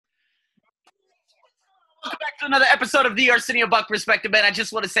to another episode of the Arsenio Buck Perspective, man. I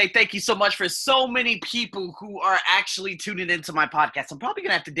just want to say thank you so much for so many people who are actually tuning into my podcast. I'm probably going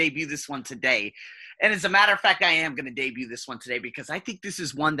to have to debut this one today. And as a matter of fact, I am going to debut this one today because I think this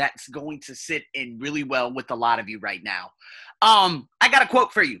is one that's going to sit in really well with a lot of you right now. I got a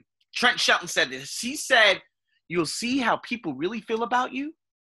quote for you. Trent Shelton said this. He said, "You'll see how people really feel about you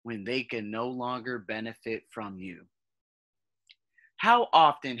when they can no longer benefit from you." How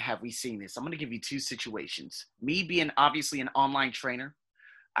often have we seen this? I'm going to give you two situations. Me being obviously an online trainer,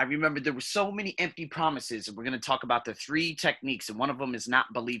 I remember there were so many empty promises, and we're going to talk about the 3 techniques, and one of them is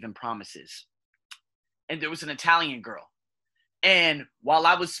not believe in promises. And there was an Italian girl. And while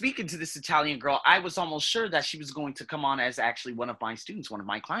I was speaking to this Italian girl, I was almost sure that she was going to come on as actually one of my students, one of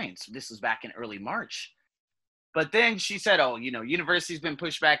my clients. This was back in early March. But then she said, university's been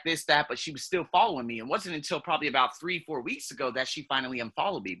pushed back, this, that, but she was still following me. It wasn't until probably about 3-4 weeks ago that she finally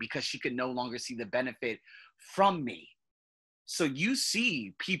unfollowed me because she could no longer see the benefit from me. So you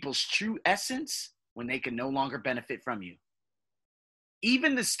see people's true essence when they can no longer benefit from you.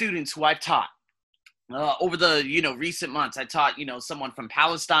 Even the students who I've taught over the, recent months, I taught, someone from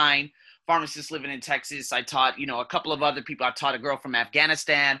Palestine, pharmacist living in Texas. I taught, a couple of other people. I taught a girl from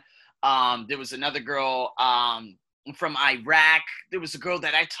Afghanistan. There was another girl from Iraq. There was a girl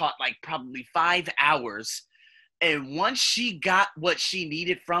that I taught like probably 5 hours. And once she got what she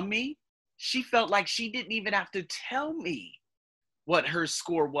needed from me, she felt like she didn't even have to tell me what her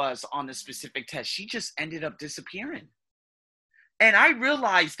score was on the specific test. She just ended up disappearing. And I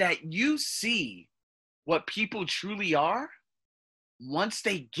realized that you see what people truly are once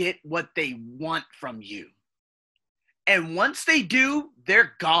they get what they want from you. And once they do,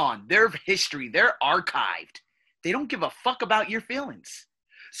 they're gone. They're history. They're archived. They don't give a fuck about your feelings.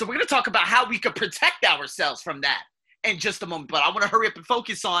 So we're going to talk about how we could protect ourselves from that in just a moment. But I want to hurry up and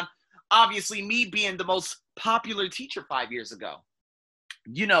focus on, obviously, me being the most popular teacher 5 years ago.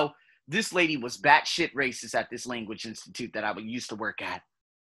 This lady was batshit racist at this language institute that I used to work at.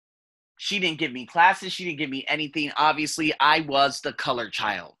 She didn't give me classes. She didn't give me anything. Obviously, I was the color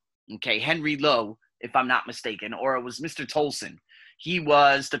child. Okay, Henry Lowe, if I'm not mistaken, or it was Mr. Tolson. He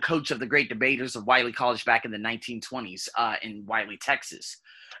was the coach of the great debaters of Wiley College back in the 1920s in Wiley, Texas.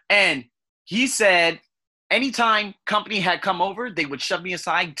 And he said anytime company had come over, they would shove me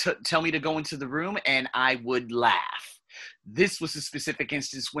aside, tell me to go into the room, and I would laugh. This was a specific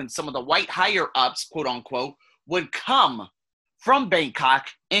instance when some of the white higher-ups, quote unquote, would come from Bangkok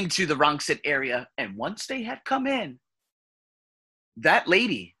into the Rangsit area. And once they had come in, that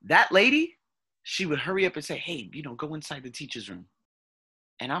lady, she would hurry up and say, "Hey, go inside the teacher's room."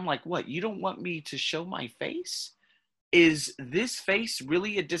 And I'm like, "What? You don't want me to show my face? Is this face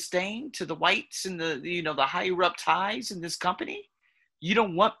really a disdain to the whites and the higher up ties in this company? You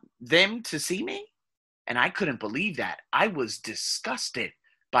don't want them to see me?" And I couldn't believe that. I was disgusted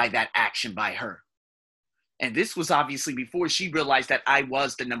by that action by her. And this was obviously before she realized that I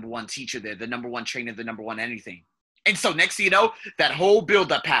was the number one teacher there, the number one trainer, the number one anything. And so next thing you know, that whole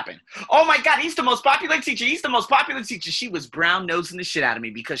buildup happened. "Oh my God, he's the most popular teacher. He's the most popular teacher." She was brown-nosing the shit out of me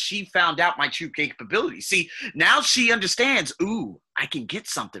because she found out my true capabilities. See, now she understands, I can get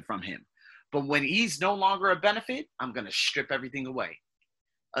something from him. But when he's no longer a benefit, I'm going to strip everything away.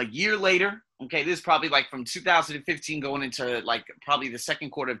 A year later, okay, this is probably like from 2015 going into like probably the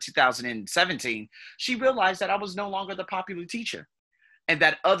second quarter of 2017, she realized that I was no longer the popular teacher. And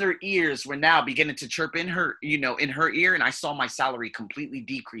that other ears were now beginning to chirp in her, in her ear. And I saw my salary completely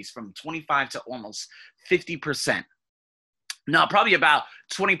decrease from 25 to almost 50%. No, probably about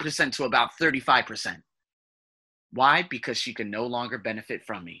 20% to about 35%. Why? Because she can no longer benefit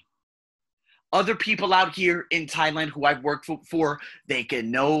from me. Other people out here in Thailand who I've worked for, they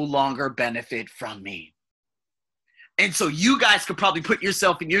can no longer benefit from me. And so you guys could probably put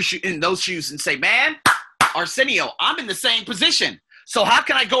yourself in those shoes and say, "Man, Arsenio, I'm in the same position. So how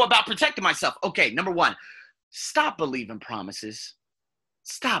can I go about protecting myself?" Okay, number one, stop believing promises.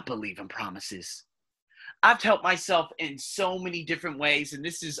 Stop believing promises. I've helped myself in so many different ways, and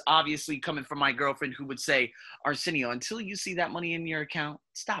this is obviously coming from my girlfriend who would say, "Arsenio, until you see that money in your account,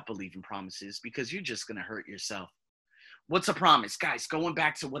 stop believing promises because you're just going to hurt yourself." What's a promise? Guys, going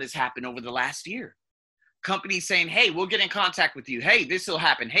back to what has happened over the last year. Companies saying, "Hey, we'll get in contact with you. Hey, this will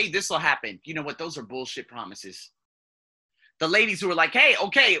happen. Hey, this will happen." You know what? Those are bullshit promises. The ladies who are like, "Hey,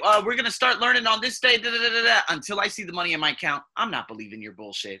 okay, we're going to start learning on this day, until I see the money in my account, I'm not believing your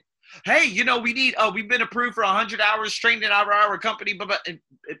bullshit. Hey, we've been approved for 100 hours trained in our company, but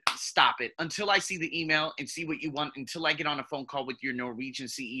stop it. Until I see the email and see what you want, until I get on a phone call with your Norwegian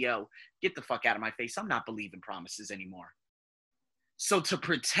CEO, get the fuck out of my face. I'm not believing promises anymore." So to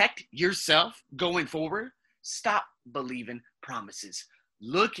protect yourself going forward, Stop believing promises.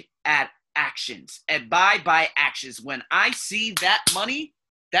 Look at actions. And by actions, when I see that money,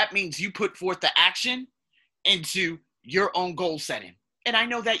 that means you put forth the action into your own goal setting. And I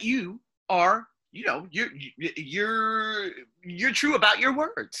know that you are, you're true about your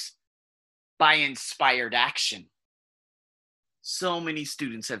words. By inspired action. So many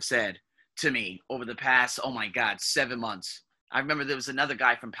students have said to me over the past, 7 months. I remember there was another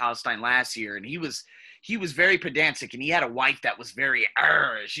guy from Palestine last year, and he was very pedantic, and he had a wife that was very,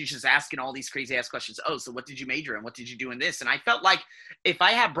 she's just asking all these crazy ass questions. Oh, so what did you major in? What did you do in this? And I felt like if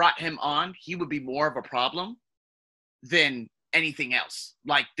I had brought him on, he would be more of a problem than anything else.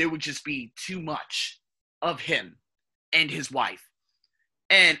 Like there would just be too much of him and his wife.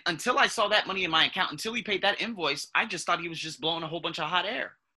 And until I saw that money in my account, until he paid that invoice, I just thought he was just blowing a whole bunch of hot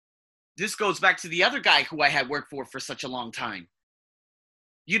air. This goes back to the other guy who I had worked for such a long time.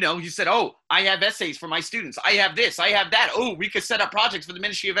 You said, oh, I have essays for my students. I have this, I have that. Oh, we could set up projects for the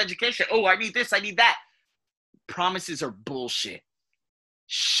Ministry of Education. Oh, I need this, I need that. Promises are bullshit.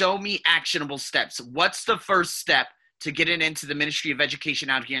 Show me actionable steps. What's the first step to getting into the Ministry of Education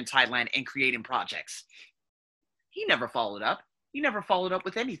out here in Thailand and creating projects? He never followed up. He never followed up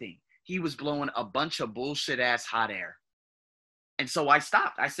with anything. He was blowing a bunch of bullshit ass hot air. And so I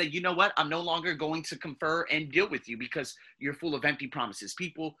stopped. I said, you know what? I'm no longer going to confer and deal with you because you're full of empty promises.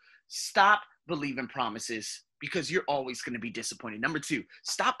 People, stop believing promises because you're always going to be disappointed. Number 2,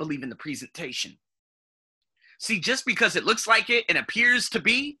 stop believing the presentation. See, just because it looks like it and appears to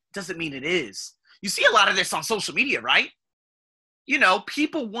be doesn't mean it is. You see a lot of this on social media, right?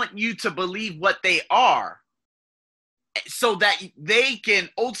 People want you to believe what they are, so that they can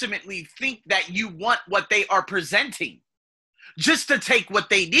ultimately think that you want what they are presenting just to take what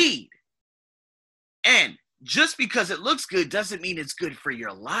they need. And just because it looks good doesn't mean it's good for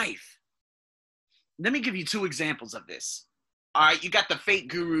your life. Let me give you 2 examples of this. All right, you got the fake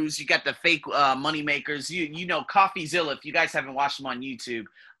gurus, you got the fake money makers. You know CoffeeZilla, if you guys haven't watched him on YouTube,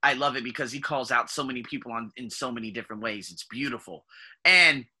 I love it because he calls out so many people in so many different ways. It's beautiful.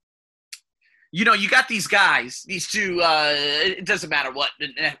 And you got these guys, these 2, it doesn't matter what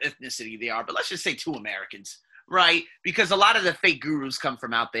ethnicity they are, but let's just say 2 Americans, right? Because a lot of the fake gurus come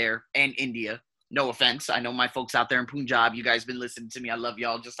from out there and India. No offense. I know my folks out there in Punjab, you guys been listening to me. I love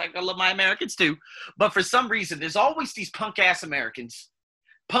y'all just like I love my Americans too. But for some reason, there's always these punk-ass Americans,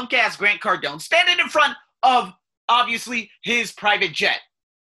 punk-ass Grant Cardone standing in front of, obviously, his private jet,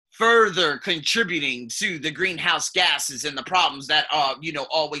 further contributing to the greenhouse gases and the problems that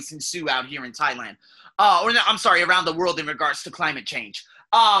always ensue out here in Thailand, around the world in regards to climate change.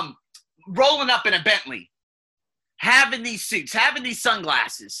 Rolling up in a Bentley, having these suits, having these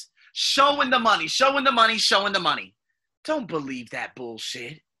sunglasses, showing the money. Don't believe that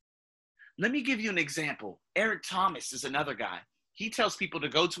bullshit. Let me give you an example. Eric Thomas is another guy. He tells people to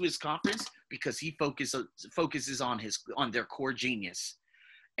go to his conference because he focuses on their core genius.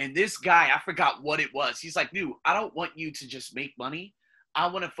 And this guy, I forgot what it was. He's like, dude, I don't want you to just make money. I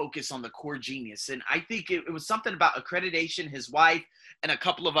want to focus on the core genius. And I think it was something about accreditation, his wife, and a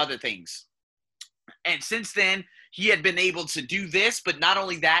couple of other things. And since then, he had been able to do this. But not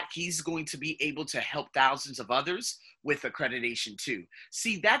only that, he's going to be able to help thousands of others with accreditation too.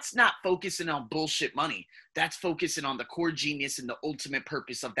 See, that's not focusing on bullshit money. That's focusing on the core genius and the ultimate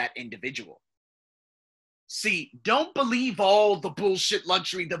purpose of that individual. See, don't believe all the bullshit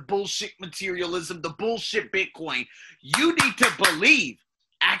luxury, the bullshit materialism, the bullshit Bitcoin. You need to believe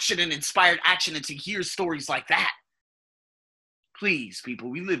action and inspired action and to hear stories like that. Please, people,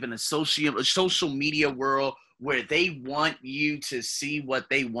 we live in a social media world where they want you to see what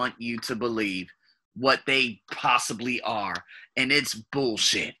they want you to believe, what they possibly are, and it's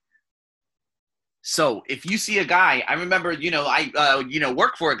bullshit. So if you see a guy, I remember, I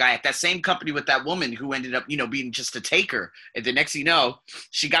worked for a guy at that same company with that woman who ended up, being just a taker. And the next thing you know,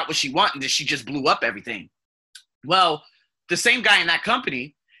 she got what she wanted and she just blew up everything. Well, the same guy in that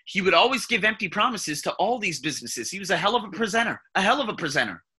company, he would always give empty promises to all these businesses. He was a hell of a presenter.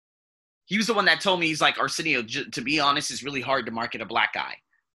 He was the one that told me, he's like, Arsenio, to be honest, it's really hard to market a black guy.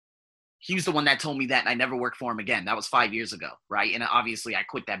 He was the one that told me that, and I never worked for him again. That was 5 years ago, right? And obviously, I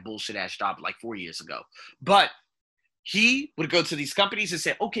quit that bullshit-ass job like 4 years ago. But he would go to these companies and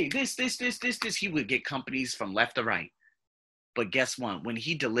say, okay, this. He would get companies from left to right. But guess what? When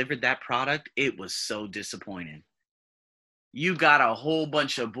he delivered that product, it was so disappointing. You got a whole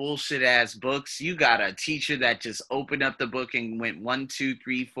bunch of bullshit-ass books. You got a teacher that just opened up the book and went 1, 2,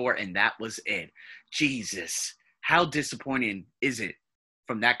 3, 4, and that was it. Jesus, how disappointing is it?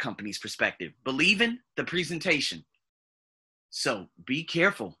 From that company's perspective, believe in the presentation. So be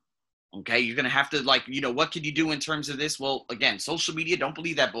careful. Okay, you're going to have to, like, what can you do in terms of this? Well, again, social media, don't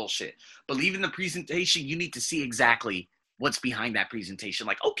believe that bullshit. Believe in the presentation. You need to see exactly what's behind that presentation.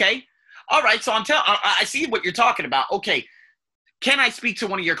 Like, okay, all right, so I see what you're talking about. Okay, can I speak to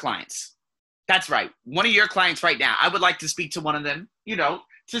one of your clients? That's right, one of your clients right now. I would like to speak to one of them,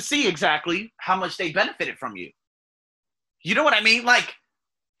 to see exactly how much they benefited from you. You know what I mean? Like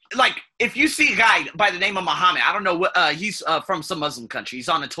if you see a guy by the name of Muhammad, I don't know what, he's from some Muslim country. He's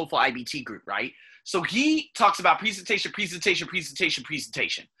on the TOEFL IBT group, right? So he talks about presentation.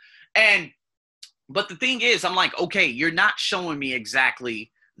 But the thing is, I'm like, okay, you're not showing me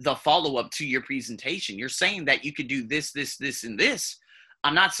exactly the follow-up to your presentation. You're saying that you could do this, and this.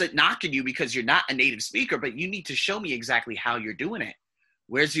 I'm not knocking you because you're not a native speaker, but you need to show me exactly how you're doing it.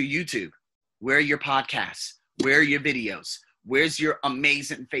 Where's your YouTube? Where are your podcasts? Where are your videos? Where's your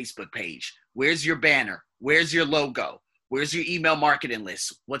amazing Facebook page? Where's your banner? Where's your logo? Where's your email marketing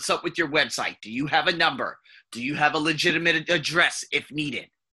list? What's up with your website? Do you have a number? Do you have a legitimate address if needed?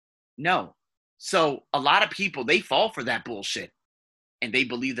 No. So a lot of people, they fall for that bullshit and they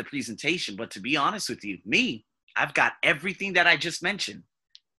believe the presentation. But to be honest with you, I've got everything that I just mentioned.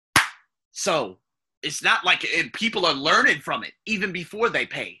 So it's not like people are learning from it even before they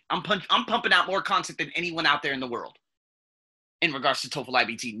pay. I'm pumping out more content than anyone out there in the world. In regards to TOEFL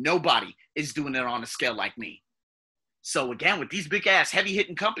IBT, nobody is doing it on a scale like me. So again, with these big ass heavy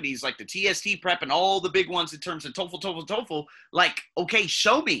hitting companies like the TST Prep and all the big ones in terms of TOEFL, like, okay,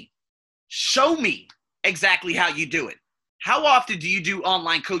 show me exactly how you do it. How often do you do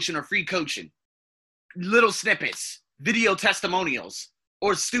online coaching or free coaching? Little snippets, video testimonials,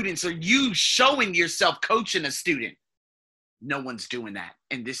 or students, are you showing yourself coaching a student? No one's doing that.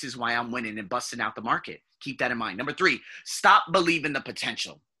 And this is why I'm winning and busting out the market. Keep that in mind. Number 3, stop believing the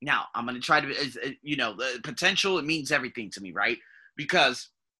potential. Now, I'm going to try to, the potential, it means everything to me, right? Because,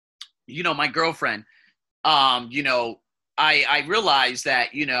 my girlfriend, I realized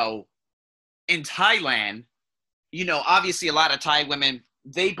that, in Thailand, obviously a lot of Thai women,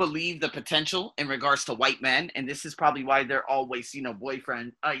 they believe the potential in regards to white men. And this is probably why they're always,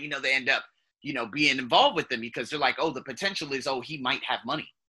 boyfriend, they end up, being involved with them because they're like, oh, the potential is, oh, he might have money,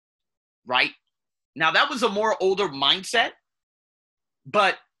 right? Now, that was a more older mindset,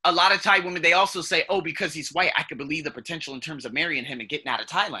 but a lot of Thai women, they also say, oh, because he's white, I could believe the potential in terms of marrying him and getting out of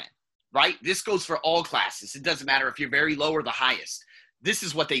Thailand, right? This goes for all classes. It doesn't matter if you're very low or the highest. This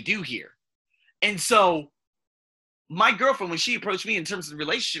is what they do here. And so my girlfriend, when she approached me in terms of the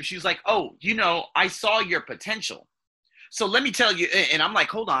relationship, she was like, oh, I saw your potential. So let me tell you, and I'm like,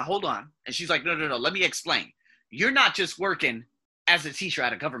 hold on. And she's like, no, let me explain. You're not just working as a teacher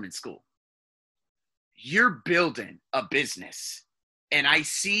at a government school. You're building a business. And I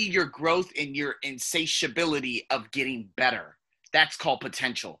see your growth and your insatiability of getting better. That's called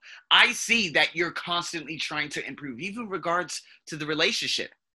potential. I see that you're constantly trying to improve, even in regards to the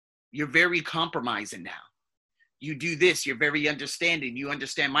relationship. You're very compromising now. You do this, you're very understanding. You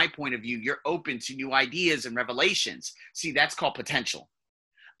understand my point of view. You're open to new ideas and revelations. See, that's called potential.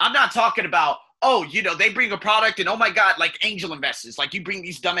 I'm not talking about, oh, they bring a product and, oh my God, like angel investors, like you bring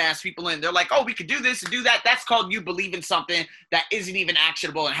these dumbass people in. They're like, oh, we could do this and do that. That's called you believe in something that isn't even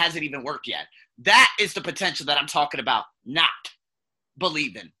actionable and hasn't even worked yet. That is the potential that I'm talking about, not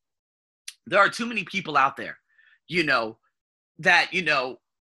believing. There are too many people out there, that,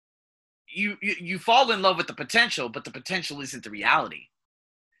 you fall in love with the potential, but the potential isn't the reality.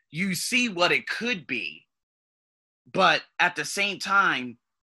 You see what it could be, but at the same time,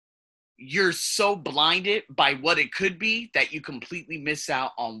 you're so blinded by what it could be that you completely miss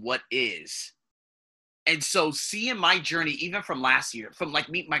out on what is. And so seeing my journey, even from last year, from like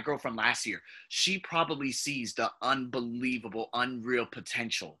meeting my girlfriend last year, she probably sees the unbelievable, unreal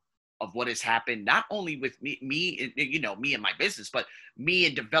potential of what has happened, not only with me and my business, but me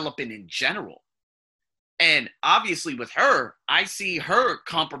and developing in general. And obviously with her, I see her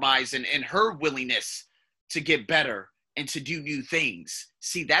compromising and her willingness to get better and to do new things.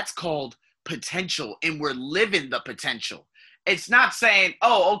 See, that's called potential, and we're living the potential. It's not saying,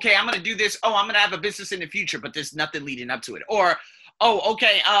 oh, okay, I'm going to do this. Oh, I'm going to have a business in the future, but there's nothing leading up to it. Or, oh,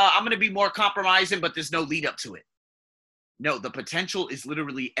 okay, I'm going to be more compromising, but there's no lead up to it. No, the potential is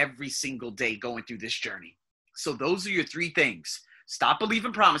literally every single day going through this journey. So those are your 3 things. Stop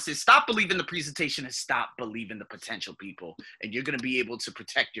believing promises, stop believing the presentation, and stop believing the potential, people. And you're going to be able to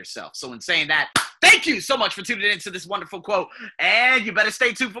protect yourself. So in saying that, thank you so much for tuning into this wonderful quote. And you better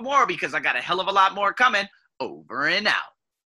stay tuned for more because I got a hell of a lot more coming. Over and out.